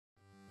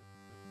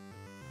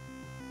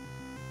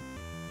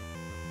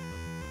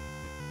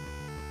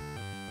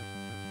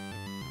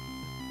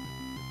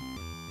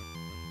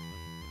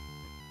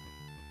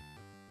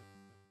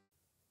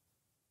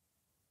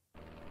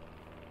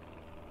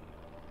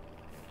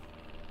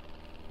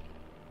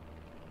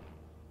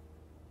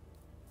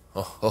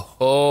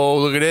Oh,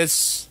 look at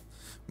this.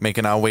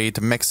 Making our way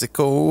to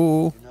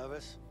Mexico. You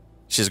nervous?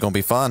 She's gonna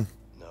be fun.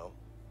 No.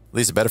 At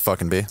least it better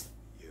fucking be.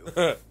 You?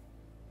 A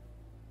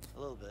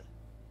little bit.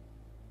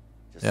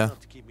 Just Yeah. enough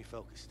to keep me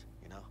focused,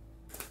 you know?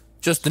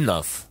 Just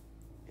enough.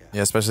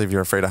 Yeah, especially if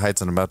you're afraid of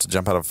heights and about to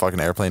jump out of a fucking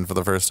airplane for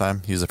the first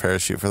time. Use a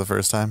parachute for the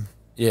first time.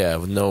 Yeah,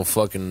 with no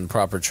fucking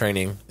proper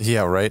training.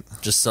 Yeah, right?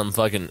 Just some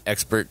fucking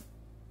expert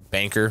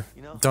banker.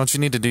 You know? Don't you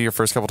need to do your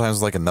first couple times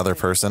with like another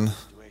person?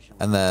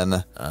 And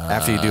then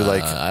after you do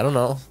like... I don't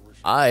know.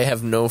 I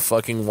have no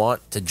fucking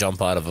want to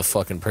jump out of a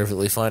fucking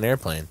perfectly fine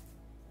airplane.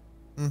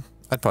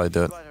 I'd probably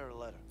do it. Write her a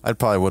letter. I'd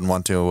probably wouldn't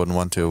want to,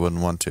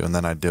 and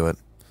then I'd do it.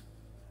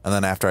 And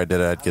then after I did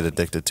it, I'd get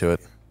addicted to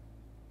it.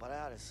 But I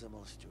had a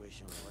similar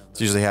situation with Linda.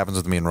 It usually happens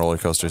with me in roller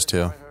coasters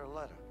too. Write her a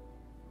letter.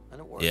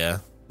 And it worked. Yeah.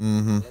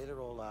 Mm-hmm. Laid it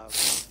all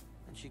out,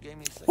 and she gave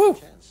me a second Woo.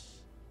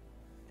 chance.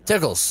 You know?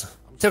 Tickles.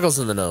 Tickles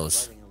in the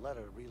nose. Writing a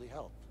letter really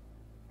helped.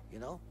 You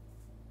know?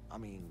 I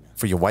mean,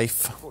 For your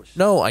wife. of course.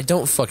 No, I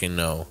don't fucking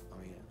know.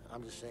 I mean,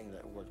 I'm just saying that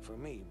it worked for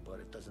me, but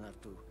it doesn't have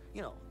to,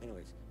 you know.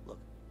 Anyways, look,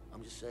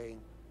 I'm just saying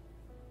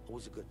it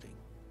was a good thing.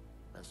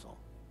 That's all.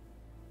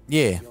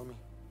 Yeah. Feel me?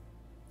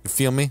 You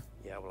feel me?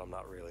 Yeah, well, I'm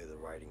not really the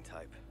writing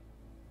type.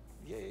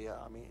 Yeah.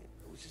 I mean,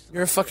 it was just.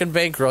 You're a fucking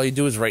banker. All you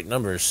do is write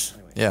numbers.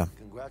 Anyway, Yeah.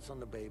 Congrats on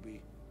the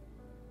baby.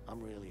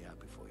 I'm really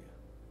happy for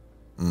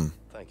you.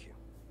 Thank you.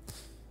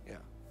 Yeah.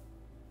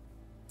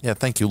 Yeah,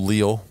 thank you,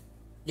 Leo.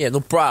 Yeah, no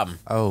problem.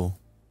 Oh.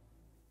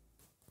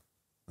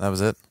 That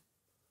was it?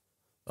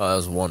 Oh, that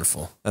was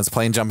wonderful. That's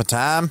plane jumping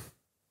time.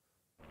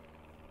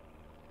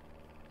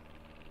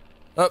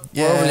 Oh,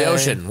 we're over the Yay.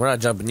 ocean. We're not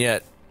jumping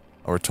yet.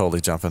 Oh, we're totally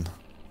jumping.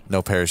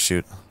 No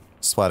parachute.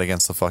 Splat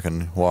against the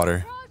fucking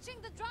water.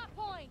 Approaching the drop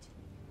point.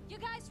 You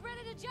guys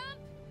ready to jump?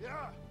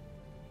 Yeah.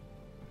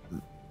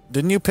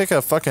 Didn't you pick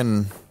a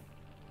fucking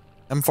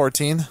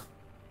M14?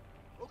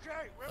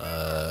 Okay.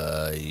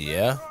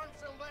 Yeah.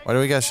 Why do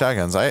we got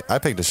shotguns? I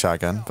picked a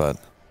shotgun, but...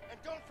 And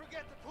don't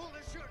forget to pull the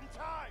shooting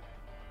time.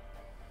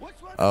 Which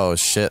one? Oh,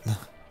 shit. This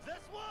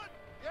one?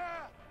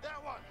 Yeah,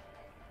 that one.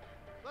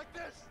 Like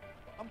this.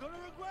 I'm gonna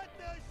regret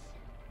this.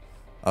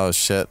 Oh,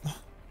 shit.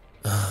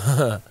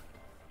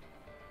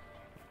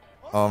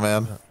 Oh,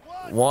 man.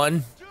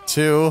 1.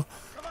 2.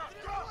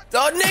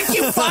 Oh, Nick,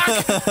 you fuck!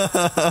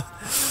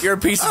 You're a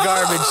piece of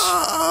garbage.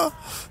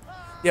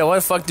 Yeah, why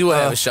the fuck do I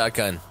have a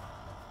shotgun?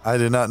 I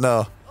do not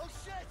know. Oh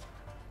shit.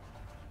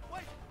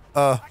 Wait.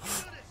 I can do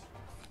this.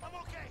 I'm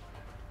okay.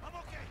 I'm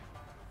okay.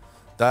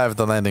 Dive at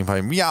the landing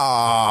point.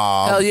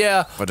 Yeah. Hell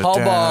yeah. Haul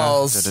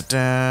balls.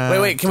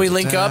 Wait, can we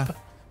link up?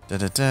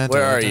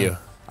 Where are you?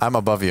 I'm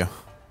above you.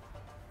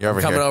 You're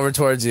over Coming here. over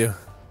towards you.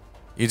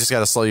 You just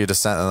gotta slow your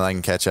descent and then I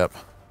can catch up.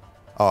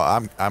 Oh,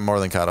 I'm more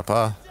than caught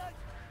up.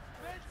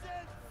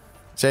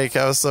 Jake,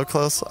 I was so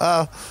close.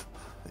 Oh,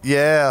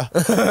 yeah.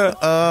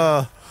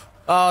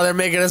 Oh, they're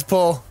making us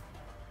pull.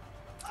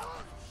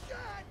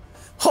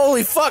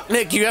 Holy fuck,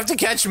 Nick, you have to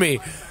catch me.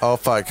 Oh,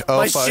 fuck. Oh,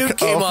 My fuck. chute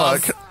came oh,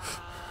 fuck.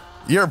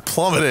 You're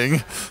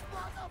plummeting.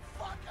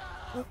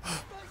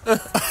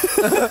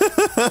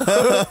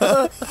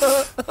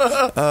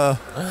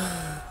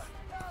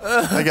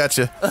 I got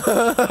you.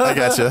 I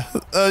got you.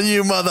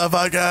 You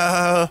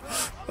motherfucker.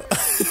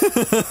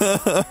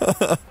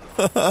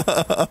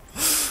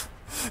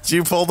 Did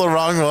you pull the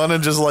wrong one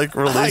and just like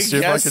release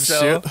your fucking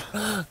so. chute?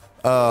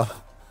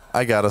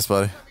 I got us,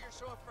 buddy. You're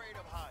so afraid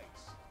of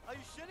heights. Are you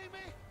shitting me?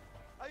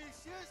 Are you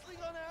seriously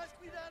gonna ask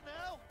me that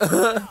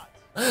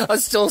now? I'm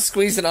still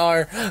squeezing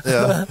R.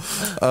 Yeah.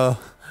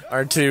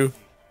 R2. So you're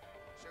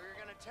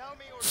gonna tell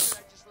me, or should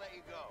I just let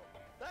you go?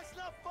 That's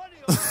not funny.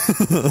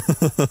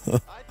 Okay?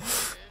 I think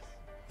it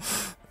is.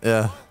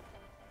 Yeah.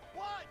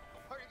 What?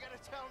 Are you gonna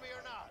tell me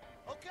or not?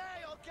 Okay.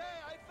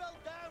 I fell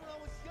down when I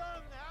was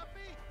young.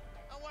 Happy?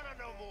 I wanna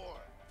know more.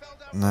 Fell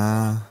down.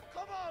 Nah.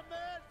 Come on,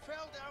 man.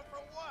 Fell down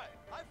from what?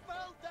 I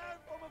fell down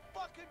from a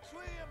fucking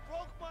tree and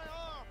broke my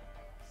arm.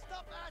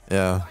 Stop asking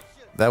Yeah. questions.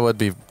 That would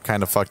be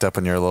kind of fucked up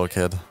when you're a little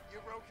kid. You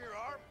broke your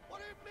arm? What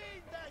do you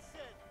mean that's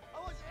it? I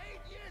was 8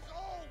 years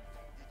old.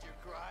 Did you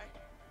cry?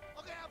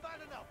 Okay, I've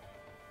had enough.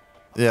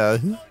 Yeah.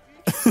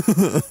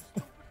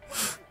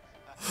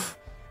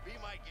 Be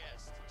my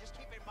guest. Just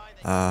keep in mind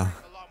that you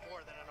break a lot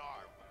more than an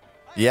arm.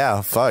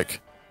 Yeah, fuck.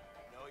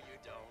 No, you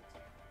don't.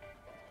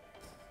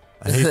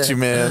 I hate you,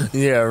 man.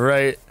 Yeah,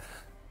 right.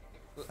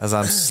 As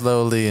I'm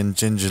slowly and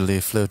gingerly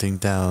floating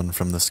down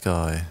from the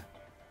sky.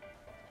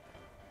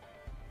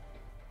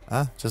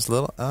 Just a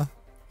little?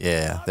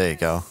 Yeah, there you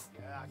go.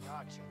 Yeah, I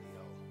got you,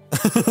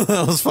 Leo.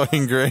 That was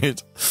fucking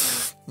great.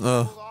 Hold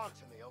on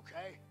to me,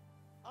 okay?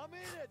 I'm in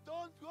it.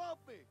 Don't drop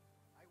me.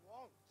 I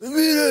won't. I'm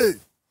in it.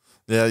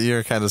 Yeah,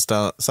 you're kind of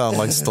sound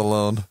like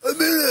Stallone. I'm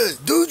in it.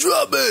 Don't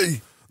drop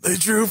me. They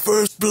drew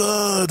first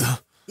blood.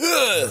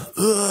 Yeah.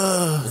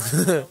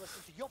 Listen to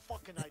your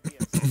fucking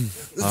ideas.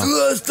 It's the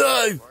last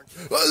time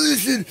I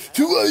listened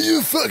to one of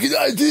your fucking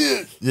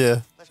ideas.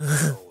 Yeah.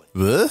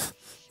 What?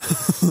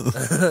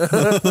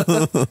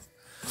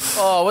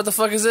 Oh, what the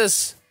fuck is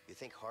this? You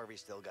think Harvey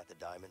still got the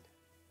diamond?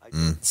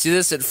 See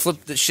this? It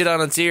flipped the shit on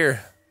its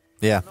ear.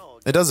 Yeah,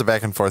 it does it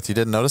back and forth. You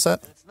didn't notice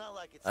that? It's not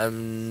like it's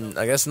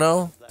I guess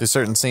no. There's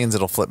certain scenes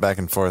it'll flip back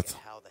and forth.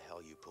 how the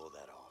hell you pull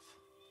that off.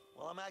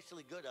 Well, I'm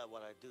actually good at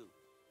what I do.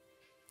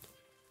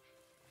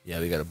 Yeah,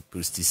 we gotta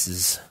boost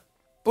this.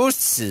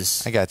 Boost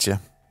this. I got you.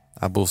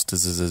 I boosted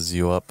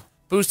you up.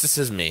 Boost this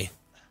is me.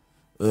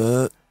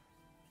 Oh,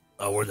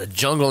 we're in the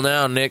jungle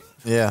now, Nick.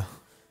 Yeah.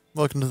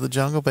 Welcome to the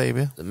jungle,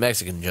 baby. The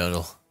Mexican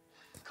jungle.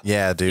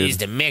 Yeah, dude. He's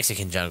the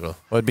Mexican jungle.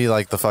 Would be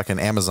like the fucking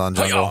Amazon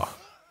jungle. Hi-yah.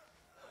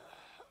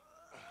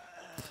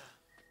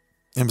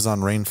 Amazon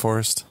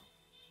rainforest.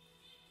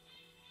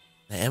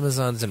 The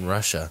Amazon's in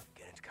Russia.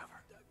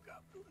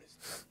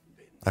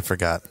 I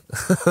forgot.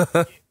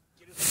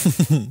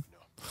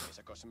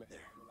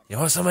 You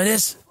want some of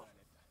this?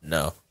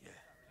 No.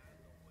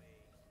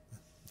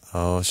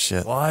 Oh,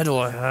 shit. Why do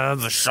I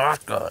have a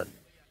shotgun?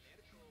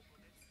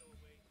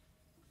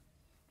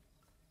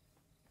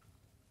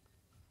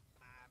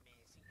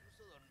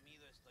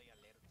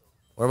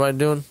 What am I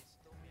doing?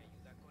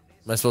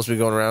 Am I supposed to be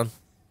going around?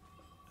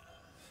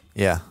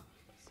 Yeah.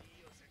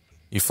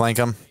 You flank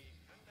them,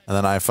 and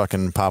then I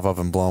fucking pop up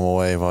and blow them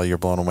away while you're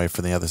blown away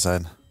from the other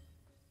side.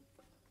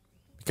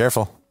 Be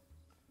careful.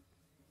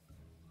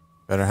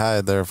 Better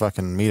hide. Their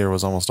fucking meter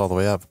was almost all the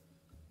way up.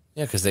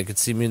 Yeah, because they could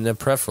see me in their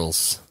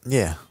peripherals.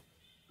 Yeah.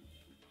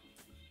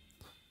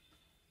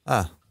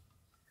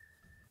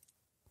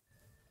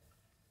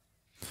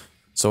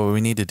 So what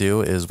we need to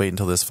do is wait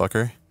until this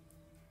fucker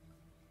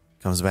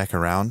comes back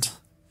around,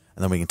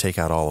 and then we can take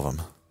out all of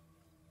them.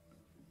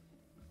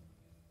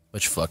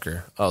 Which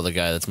fucker? Oh, the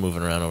guy that's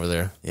moving around over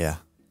there. Yeah.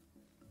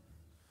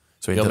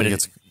 So You want until me he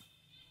to- gets...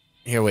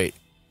 Here, wait.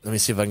 Let me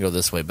see if I can go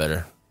this way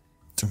better.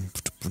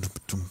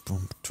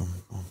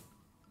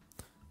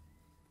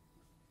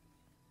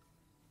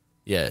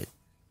 Yeah.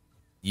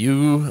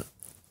 You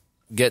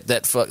get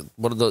that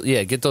one of those.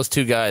 Yeah, get those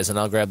two guys, and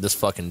I'll grab this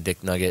fucking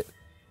dick nugget.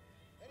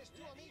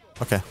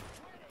 Okay.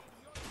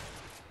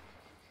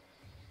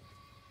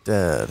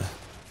 Dead.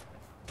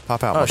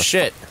 Pop out, Oh mother-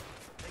 shit!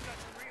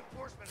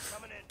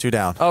 2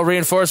 down. Oh,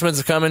 reinforcements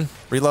are coming.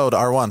 Reload,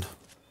 R1.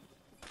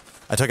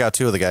 I took out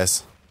 2 of the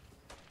guys.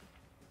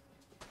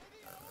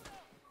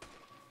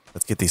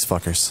 Let's get these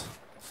fuckers.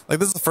 Like,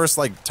 this is the first,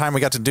 like, time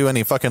we got to do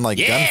any fucking, like,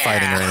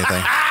 gunfighting or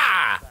anything.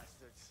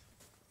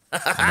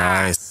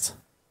 Nice.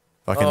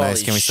 Fucking Holy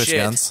nice. Can we switch shit.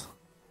 guns?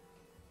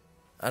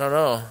 I don't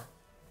know.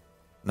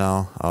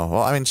 No. Oh,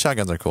 well, I mean,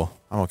 shotguns are cool.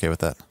 I'm okay with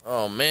that.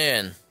 Oh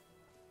man.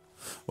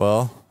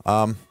 Well,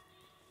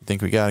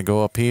 think we gotta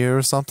go up here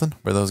or something?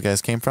 Where those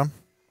guys came from?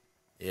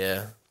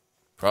 Yeah.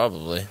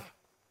 Probably.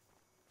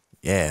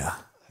 Yeah.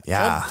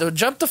 Yeah.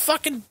 Jump the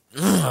fucking.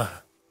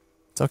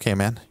 It's okay,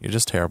 man. You're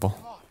just terrible.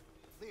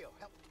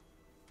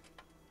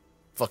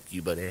 Fuck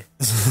you, buddy.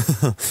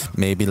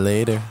 Maybe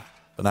later.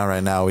 But not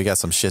right now. We got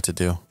some shit to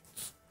do.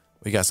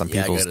 We got some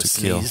Yeah, I people got a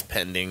to kill. sneeze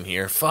pending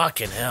here.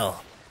 Fucking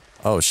hell.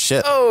 Oh,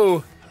 shit.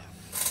 Oh.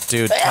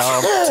 Dude,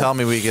 tell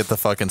me we get the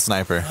fucking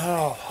sniper.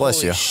 Bless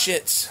Holy you.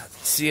 shit.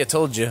 See, I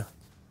told you.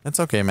 It's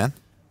okay, man.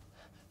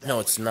 No,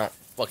 it's not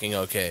fucking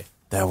okay.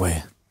 That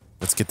way.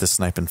 Let's get this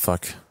sniping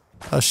fuck.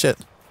 Oh, shit.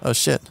 Oh,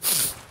 shit.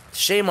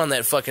 Shame on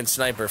that fucking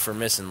sniper for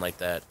missing like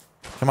that.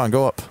 Come on,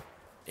 go up.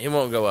 He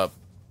won't go up.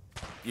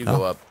 You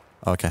go up.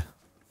 Okay.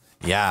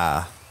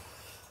 Yeah.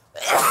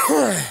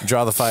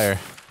 Draw the fire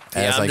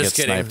as I'm I get just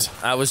kidding.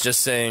 sniped. I was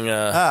just saying,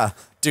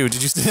 Dude,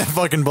 did you see that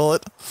fucking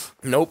bullet?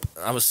 nope.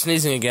 I was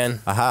sneezing again.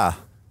 Aha.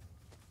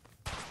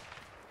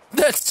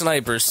 That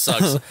sniper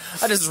sucks.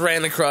 I just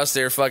ran across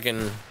there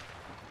fucking...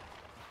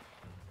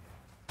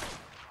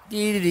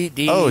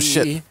 Oh,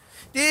 shit.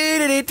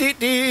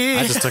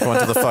 I just took one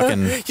to the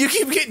fucking... You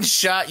keep getting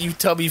shot, you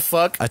tubby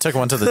fuck. I took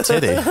one to the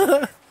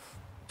titty.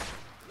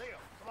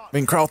 We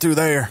can crawl through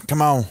there.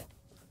 Come on.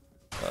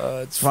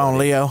 It's Come on, funny.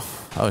 Leo.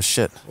 Oh,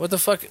 shit. What the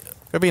fuck?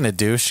 You're being a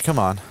douche. Come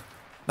on.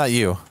 Not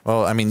you.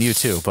 Well, I mean, you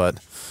too, but...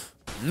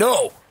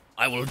 No!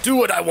 I will do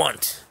what I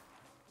want.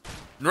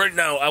 Right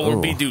now, I will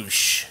be Ooh.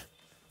 douche.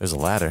 There's a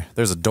ladder.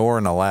 There's a door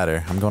and a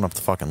ladder. I'm going up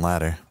the fucking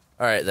ladder.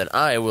 Alright, then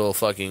I will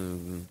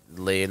fucking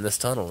lay in this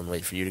tunnel and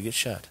wait for you to get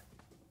shot.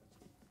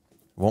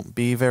 Won't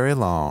be very I'm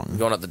long.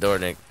 going out the door,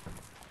 Nick.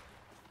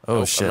 Oh,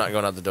 Nope, shit. I'm not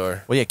going out the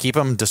door. Well, yeah, keep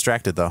them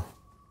distracted, though.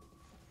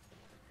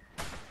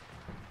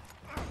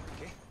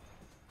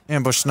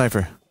 Ambush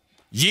sniper.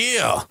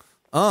 Yeah!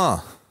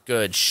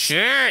 Good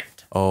shit!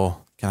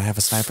 Oh, can I have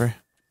a sniper?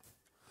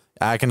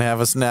 I can have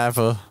a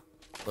sniper.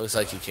 Looks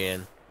like you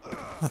can.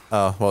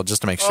 Oh, well,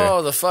 just to make sure.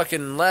 Oh, the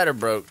fucking ladder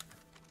broke.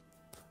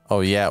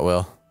 Oh, yeah, it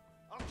will.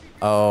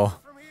 Oh.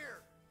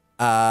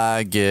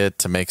 I get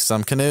to make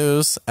some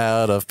canoes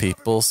out of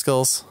people's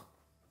skulls.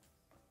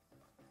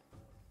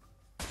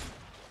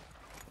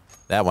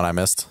 That one I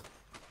missed.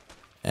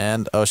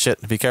 And, oh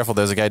shit, be careful,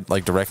 there's a guy,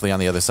 like, directly on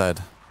the other side.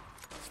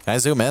 Can I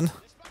zoom in?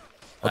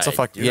 What the I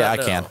fuck? do Yeah, I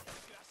not can. know.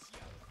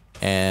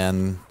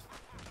 And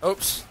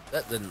Oops,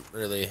 that didn't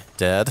really...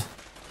 dead.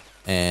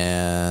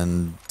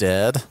 And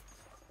dead.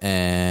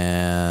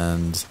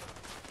 And...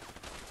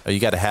 Oh, you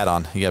got a hat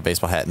on. You got a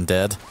baseball hat and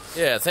dead.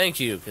 Yeah, thank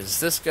you, because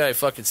this guy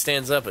fucking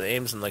stands up and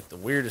aims in, like, the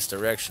weirdest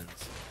directions.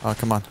 Oh,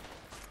 come on.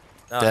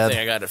 I Dead. think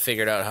I got it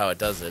figured out how it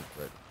does it,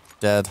 but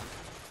Dead.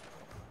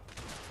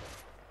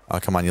 Oh,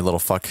 come on, you little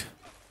fuck.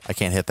 I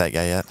can't hit that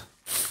guy yet.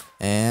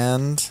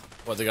 And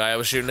what, the guy I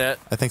was shooting at?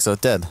 I think so.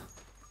 Dead.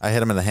 I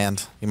hit him in the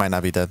hand. He might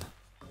not be dead.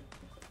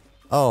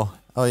 Oh.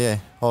 Oh, yay.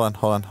 Hold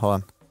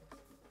on.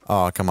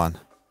 Oh, come on.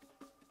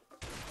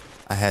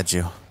 I had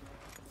you.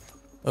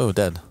 Oh,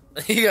 dead.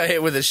 He got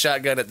hit with a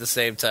shotgun at the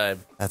same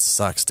time. That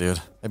sucks, dude.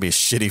 That'd be a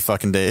shitty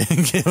fucking day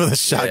with a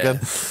shotgun.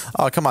 Yeah.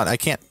 Oh, come on. I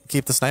can't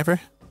keep the sniper?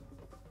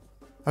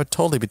 I would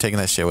totally be taking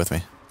that shit with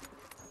me.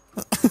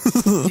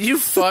 You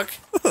fuck.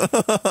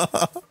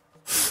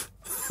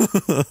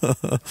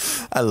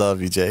 I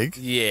love you, Jake.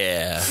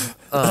 Yeah.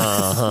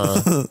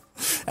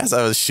 As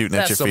I was shooting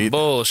at That's your some feet.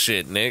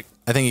 bullshit, Nick.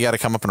 I think you gotta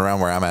come up and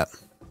around where I'm at.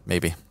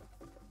 Maybe.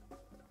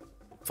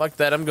 Fuck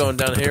that, I'm going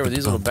down here where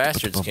these little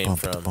bastards came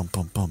from.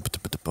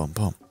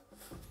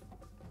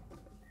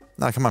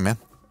 No, come on, man.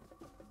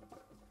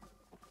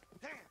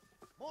 Damn,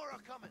 more are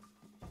coming.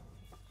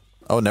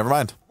 Oh, never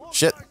mind.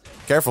 Shit.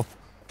 Careful.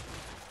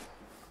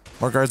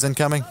 More guards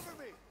incoming. Cover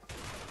me.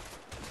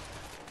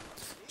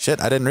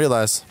 Shit, I didn't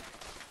realize.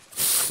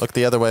 Look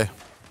the other way.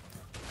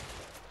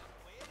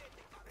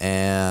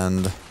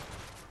 And...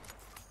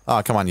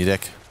 Oh, come on, you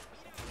dick.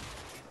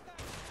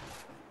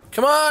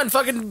 Come on,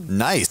 fucking...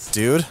 Nice,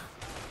 dude.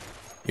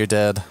 You're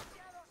dead.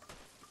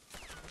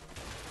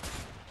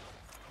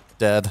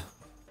 Dead.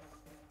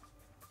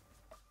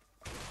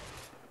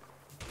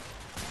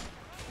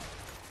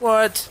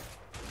 What?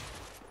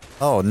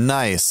 Oh,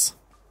 nice.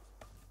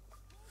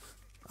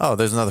 Oh,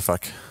 there's another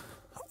fuck.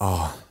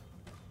 Oh.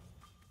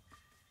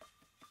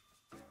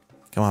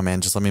 Come on,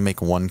 man. Just let me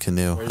make one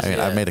canoe. Where's I mean,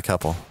 he I've at? made a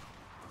couple.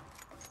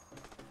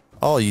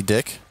 Oh, you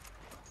dick.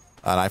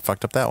 And I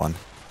fucked up that one.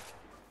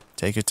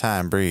 Take your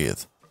time. Breathe.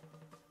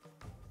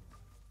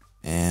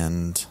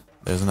 And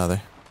there's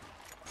another.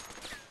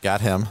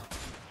 Got him.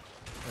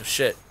 Oh,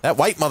 shit. That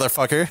white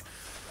motherfucker.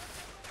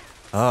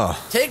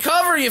 Oh. Take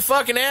cover, you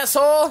fucking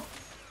asshole!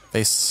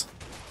 Face.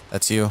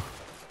 That's you.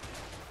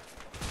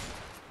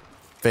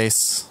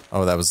 Face.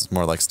 Oh, that was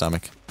more like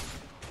stomach.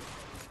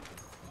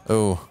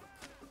 Oh.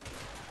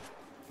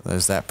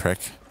 There's that prick.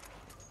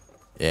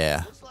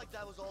 Yeah. Looks like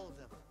that was all of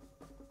them.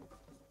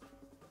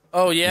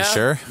 Oh, yeah? You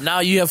sure? Now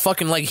you have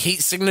fucking, like,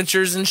 heat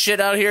signatures and shit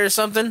out here or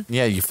something?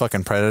 Yeah, you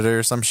fucking predator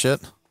or some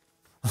shit.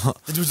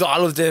 It was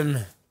all of them.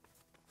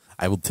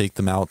 I will take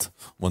them out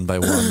one by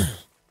one.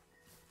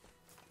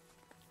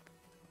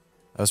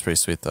 That was pretty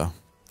sweet, though.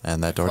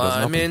 And that door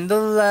doesn't open. Climbing the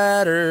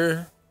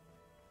ladder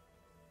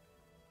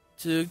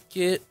to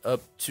get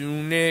up to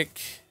Nick.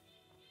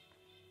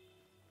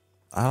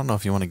 I don't know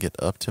if you want to get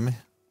up to me.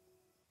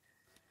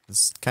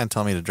 It's kind of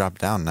telling me to drop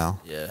down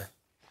now. Yeah.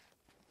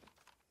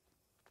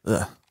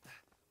 Ugh.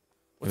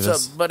 What's Look at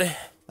this. up, buddy?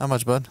 Not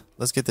much, bud.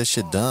 Let's get this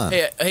shit done.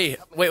 Hey,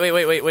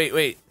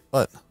 wait.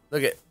 What?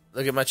 Look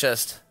at my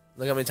chest.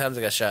 Look how many times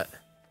I got shot.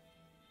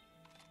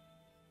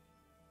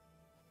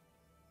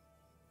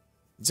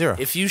 0.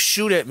 If you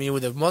shoot at me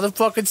with a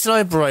motherfucking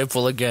sniper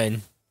rifle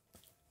again.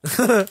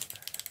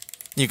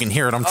 You can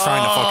hear it. I'm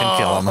trying to fucking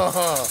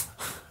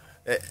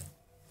kill him.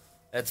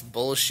 That's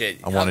bullshit.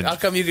 I wanted- How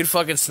come you could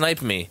fucking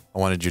snipe me? I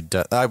wanted your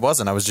death. I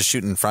wasn't. I was just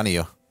shooting in front of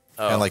you.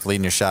 Kind of like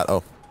leading your shot.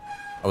 Oh.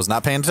 I was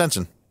not paying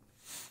attention.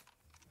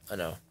 I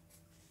know.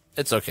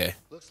 It's okay.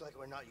 Looks like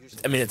we're not using.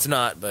 I mean, it's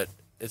not, but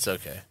it's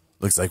okay.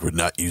 Looks like we're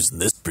not using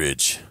this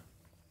bridge.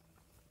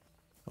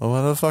 Well,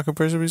 what the fucking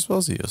bridge are we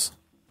supposed to use?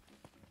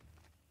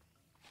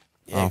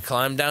 Yeah,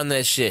 climb down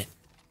that shit.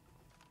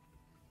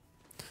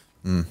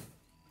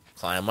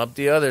 Climb up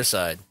the other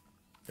side.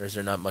 There's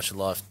not much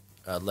left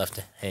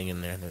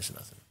hanging there. There's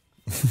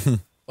nothing.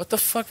 What the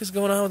fuck is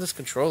going on with this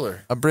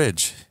controller? A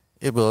bridge.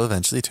 It will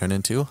eventually turn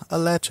into a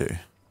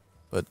ladder.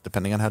 But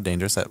depending on how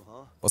dangerous that...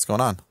 What's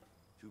going on?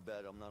 Too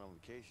bad I'm not on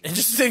vacation. It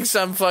just thinks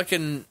I'm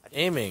fucking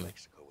aiming.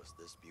 Mexico was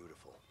this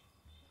beautiful.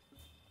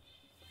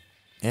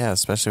 Yeah,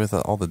 especially with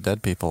all the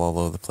dead people all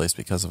over the place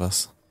because of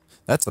us.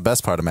 That's the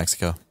best part of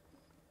Mexico.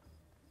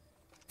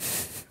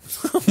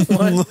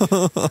 What?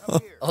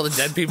 All the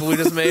dead people we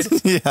just made?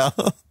 Yeah.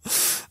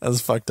 That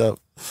was fucked up.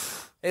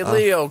 Hey,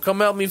 Leo, come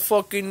help me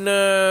fucking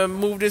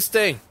move this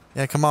thing.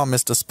 Yeah, come on,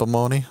 Mr.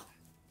 Spumoni.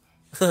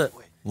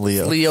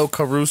 Leo. Leo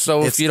Caruso,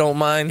 It's- if you don't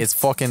mind. It's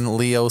fucking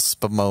Leo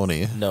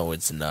Spumoni. No,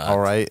 it's not. All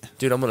right.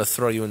 Dude, I'm going to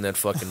throw you in that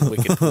fucking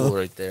wicked pool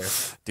right there.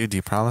 Dude, do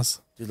you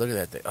promise? Dude, look at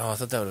that thing. Oh, I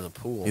thought that was a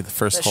pool. Be the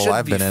first That hole should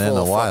I've be been in full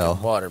a of while.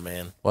 fucking water,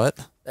 man. What?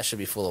 That should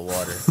be full of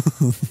water.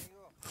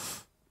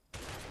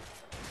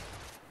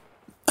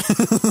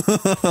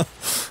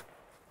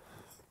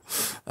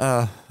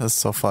 That's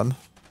so fun.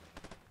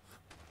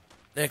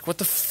 Nick, what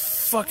the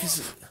fuck is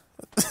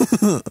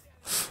it?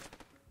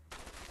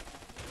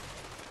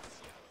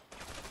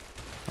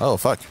 Oh,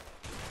 fuck.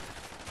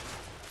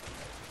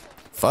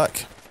 Fuck.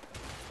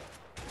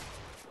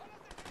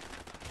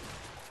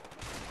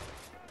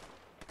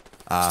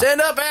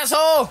 Stand up,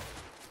 asshole!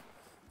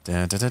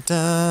 Dun, dun, dun,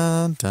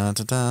 dun, dun,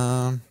 dun,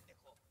 dun.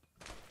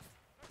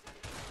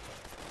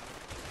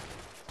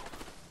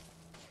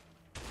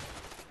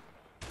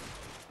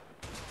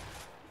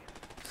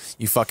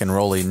 You fucking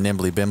roly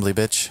nimbly bimbly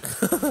bitch.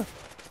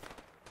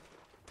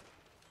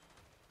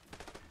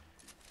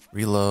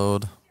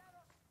 Reload.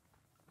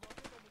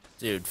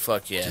 Dude,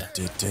 fuck yeah.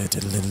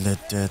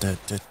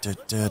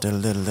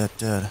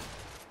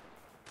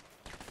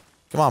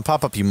 Come on,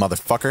 pop up, you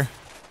motherfucker.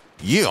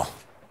 Yeah.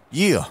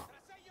 Yeah.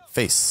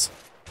 Face.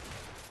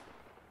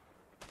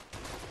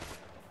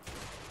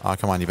 Oh,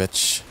 come on, you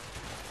bitch.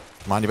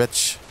 Come on, you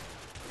bitch.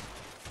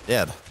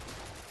 Dead.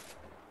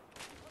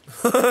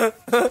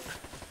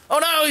 Oh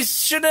no, he's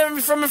shooting at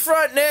me from in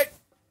front, Nick.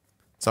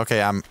 It's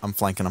okay, I'm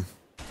flanking him.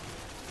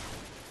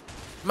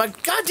 My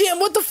goddamn,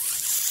 what the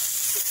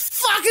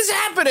fuck is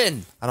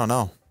happening? I don't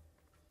know.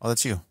 Oh,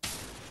 that's you.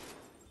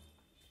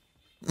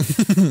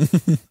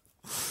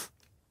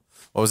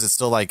 What was it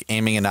still like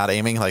aiming and not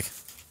aiming? Like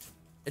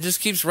It just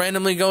keeps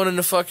randomly going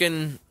into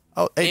fucking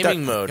hey, aiming dart.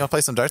 mode. You wanna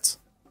play some darts?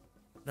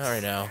 Not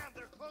right now.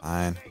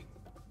 Fine.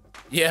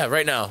 Yeah,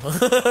 right now.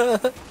 I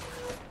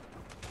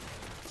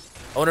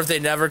wonder if they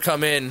never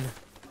come in.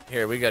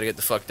 Here, we gotta get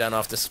the fuck down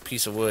off this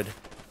piece of wood.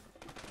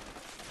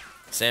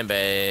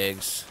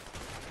 Sandbags.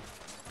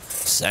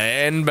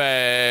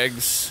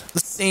 Sandbags. The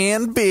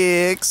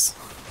sandbags.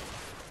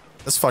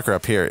 This fucker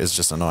up here is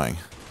just annoying.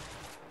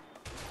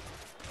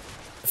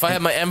 If I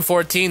had my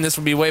M14, this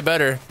would be way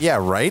better. Yeah,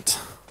 right?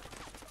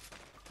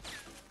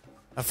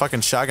 A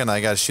fucking shotgun I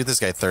gotta shoot this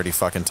guy 30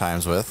 fucking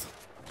times with.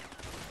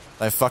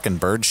 That fucking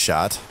bird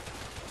shot.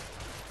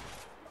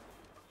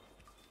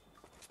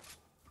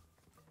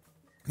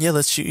 Yeah,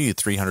 let's shoot you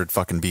 300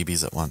 fucking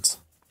BBs at once.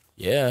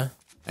 Yeah.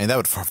 I mean, that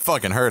would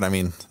fucking hurt. I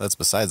mean, that's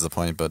besides the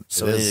point, but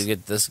So we need to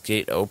get this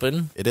gate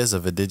open? It is a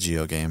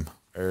Vidigio game.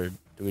 Or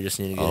do we just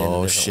need to get in a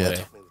Oh, different shit.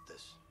 way?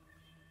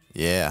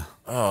 Yeah.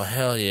 Oh,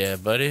 hell yeah,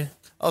 buddy.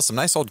 Oh, some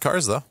nice old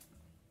cars, though.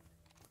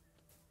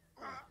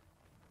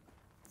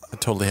 I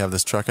totally have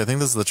this truck. I think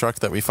this is the truck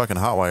that we fucking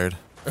hotwired.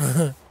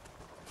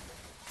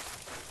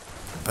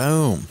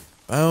 Boom.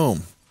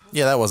 Boom.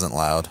 Yeah, that wasn't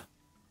loud.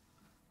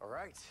 All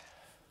right.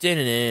 I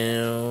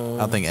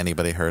don't think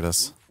anybody heard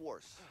us.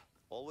 Force.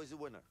 Always a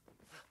winner.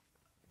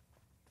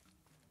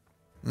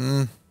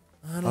 I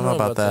don't know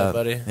about that,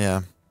 buddy.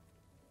 Yeah.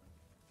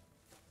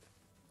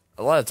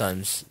 A lot of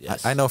times,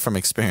 yes. I know from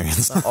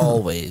experience. Not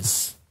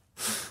always.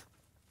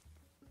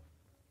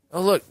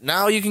 Oh, look.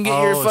 Now you can get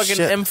your Oh, fucking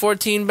shit.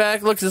 M14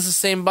 back. Look, this is the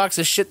same box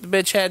of shit the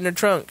bitch had in her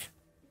trunk.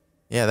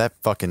 Yeah, that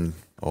fucking...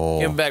 Oh.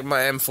 Give back my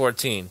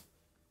M14.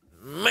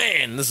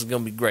 Man, this is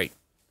going to be great.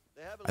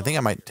 I think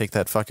I might take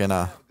that fucking,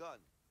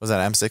 was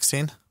that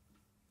M16?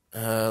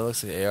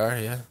 Looks like AR,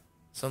 yeah.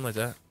 Something like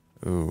that.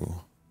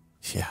 Ooh.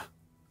 Yeah.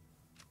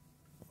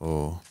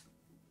 Ooh.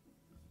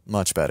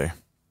 Much better.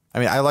 I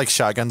mean, I like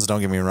shotguns, don't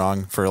get me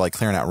wrong, for like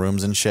clearing out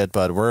rooms and shit,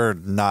 but we're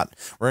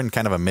in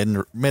kind of a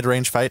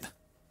mid-range fight.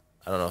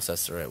 I don't know if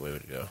that's the right way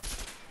to go.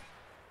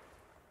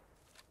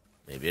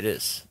 Maybe it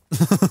is.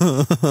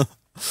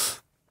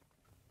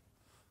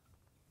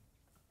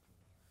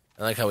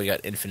 I like how we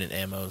got infinite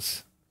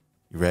ammos.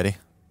 You ready?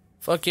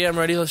 Fuck yeah, I'm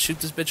ready. Let's shoot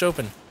this bitch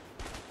open.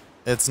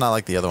 It's not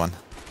like the other one,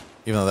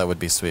 even though that would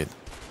be sweet.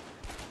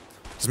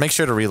 Just make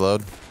sure to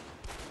reload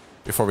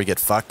before we get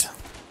fucked.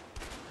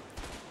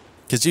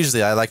 Because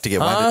usually I like to get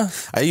winded.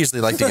 I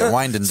usually like to get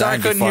wined and Sorry, I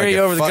dined couldn't before hear I you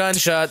get over the fucked.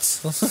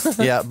 gunshots.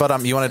 Yeah,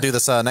 but you want to do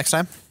this next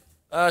time?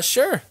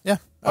 Sure. Yeah.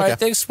 All Okay. right,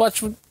 thanks for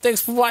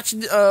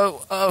watching.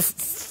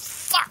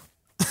 Fuck.